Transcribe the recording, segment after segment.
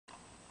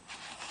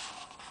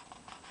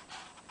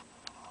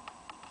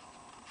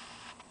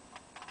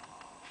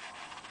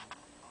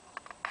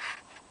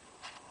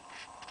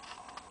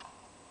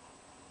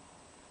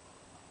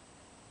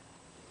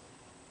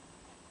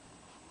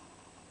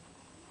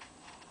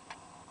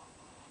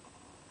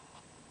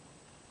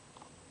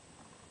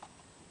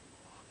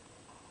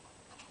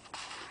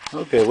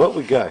Okay, what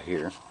we got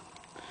here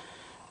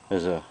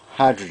is a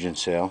hydrogen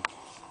cell.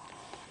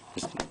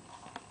 I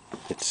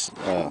think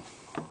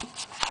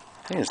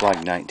it's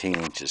like 19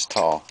 inches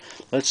tall.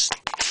 Let's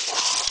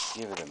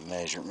give it a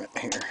measurement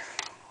here.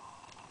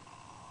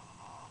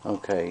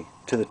 Okay,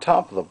 to the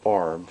top of the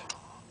barb,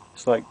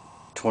 it's like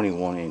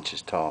 21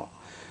 inches tall,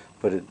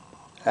 but its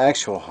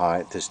actual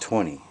height is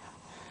 20.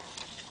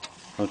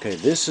 Okay,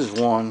 this is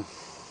one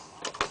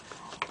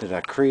that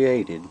I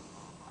created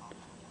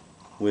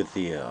with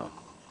the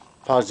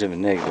positive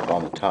and negative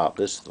on the top.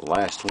 This is the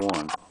last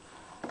one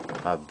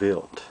I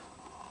built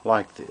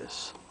like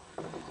this.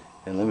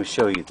 And let me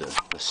show you the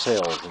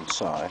cells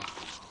inside.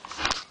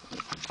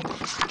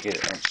 Get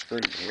it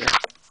unscrewed here.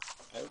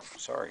 Oh,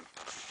 sorry.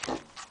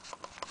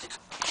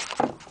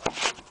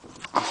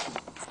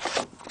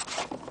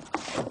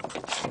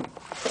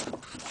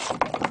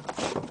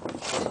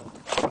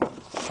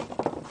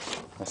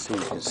 I see, you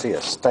can see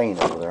a stain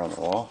over there on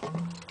the wall.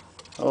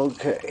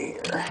 Okay,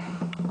 here.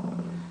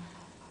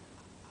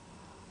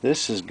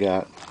 This has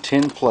got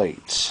 10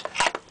 plates.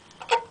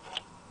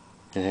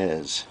 It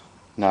has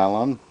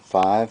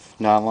 5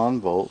 nylon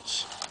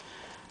bolts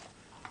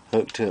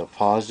hooked to a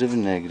positive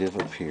and negative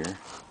up here.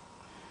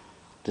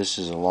 This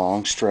is a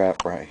long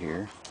strap right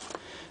here.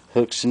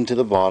 Hooks into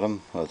the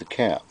bottom of the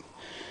cap.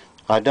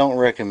 I don't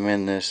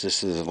recommend this.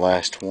 This is the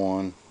last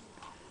one.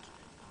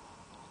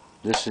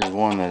 This is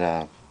one that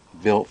I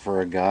built for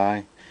a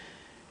guy.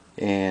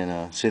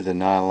 And see the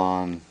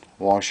nylon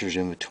washers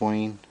in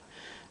between.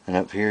 And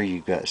up here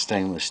you've got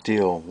stainless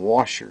steel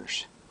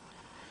washers.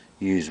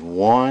 Use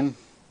one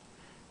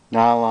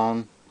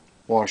nylon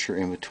washer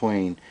in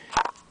between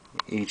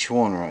each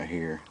one right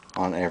here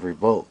on every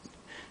bolt.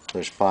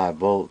 There's 5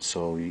 bolts,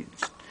 so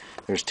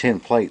there's 10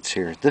 plates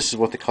here. This is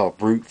what they call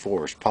brute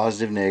force.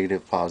 Positive,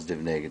 negative,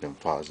 positive, negative,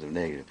 positive,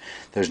 negative.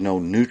 There's no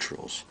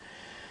neutrals.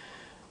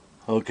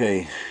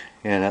 Okay,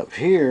 and up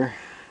here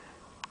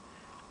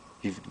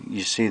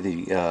you see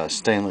the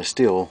stainless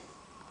steel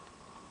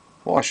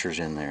washers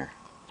in there.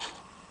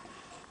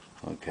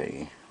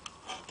 Okay,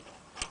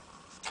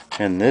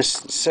 and this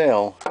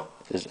cell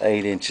is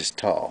 8 inches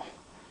tall.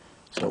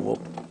 So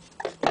we'll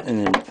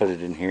and then put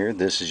it in here.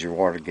 This is your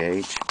water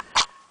gauge.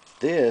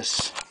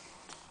 This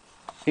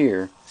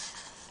here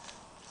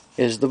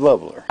is the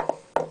bubbler.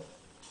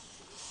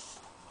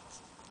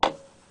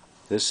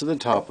 This is the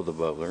top of the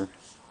bubbler.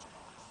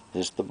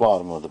 This is the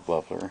bottom of the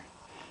bubbler.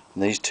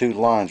 And these 2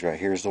 lines right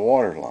here is the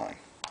water line.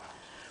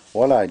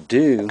 What I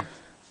do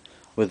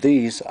with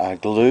these, I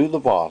glue the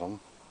bottom,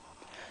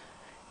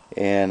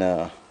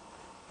 and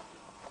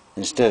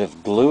instead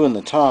of gluing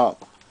the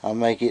top, I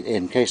make it,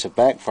 in case a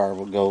backfire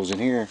goes in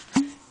here,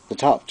 the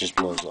top just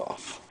blows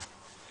off.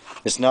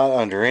 It's not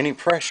under any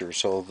pressure,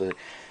 so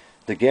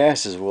the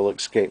gases will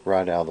escape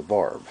right out of the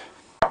barb.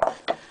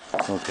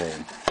 Okay.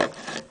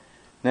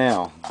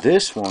 Now,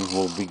 this one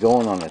will be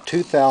going on a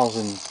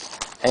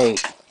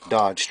 2008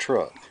 Dodge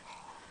truck.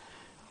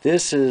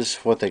 This is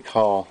what they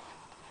call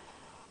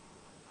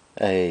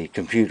a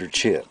computer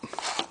chip.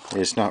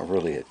 It's not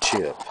really a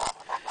chip.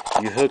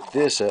 You hook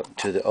this up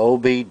to the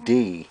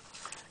OBD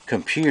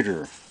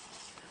computer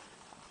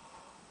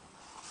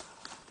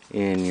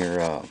in your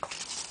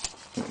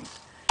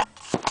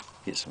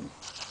get some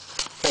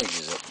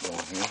pages up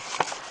down here.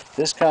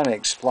 This kind of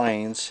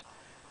explains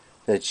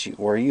that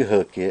where you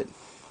hook it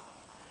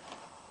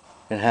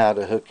and how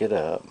to hook it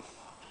up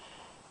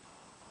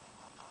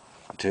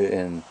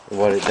and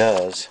what it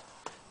does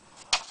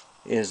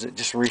is it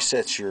just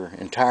resets your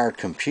entire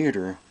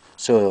computer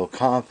so it'll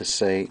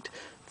compensate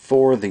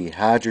for the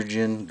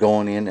hydrogen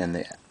going in and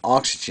the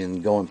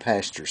oxygen going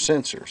past your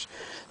sensors,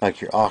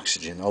 like your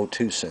oxygen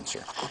O2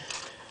 sensor.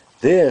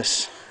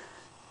 This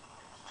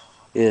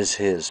is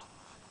his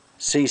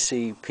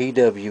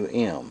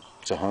CCPWM.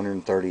 It's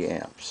 130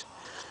 amps.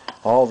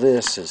 All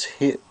this is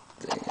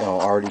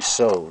already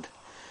sewed,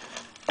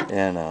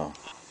 and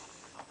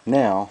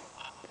now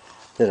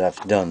that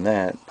I've done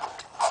that,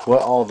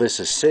 what all this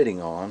is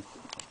sitting on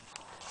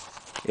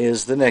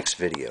is the next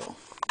video.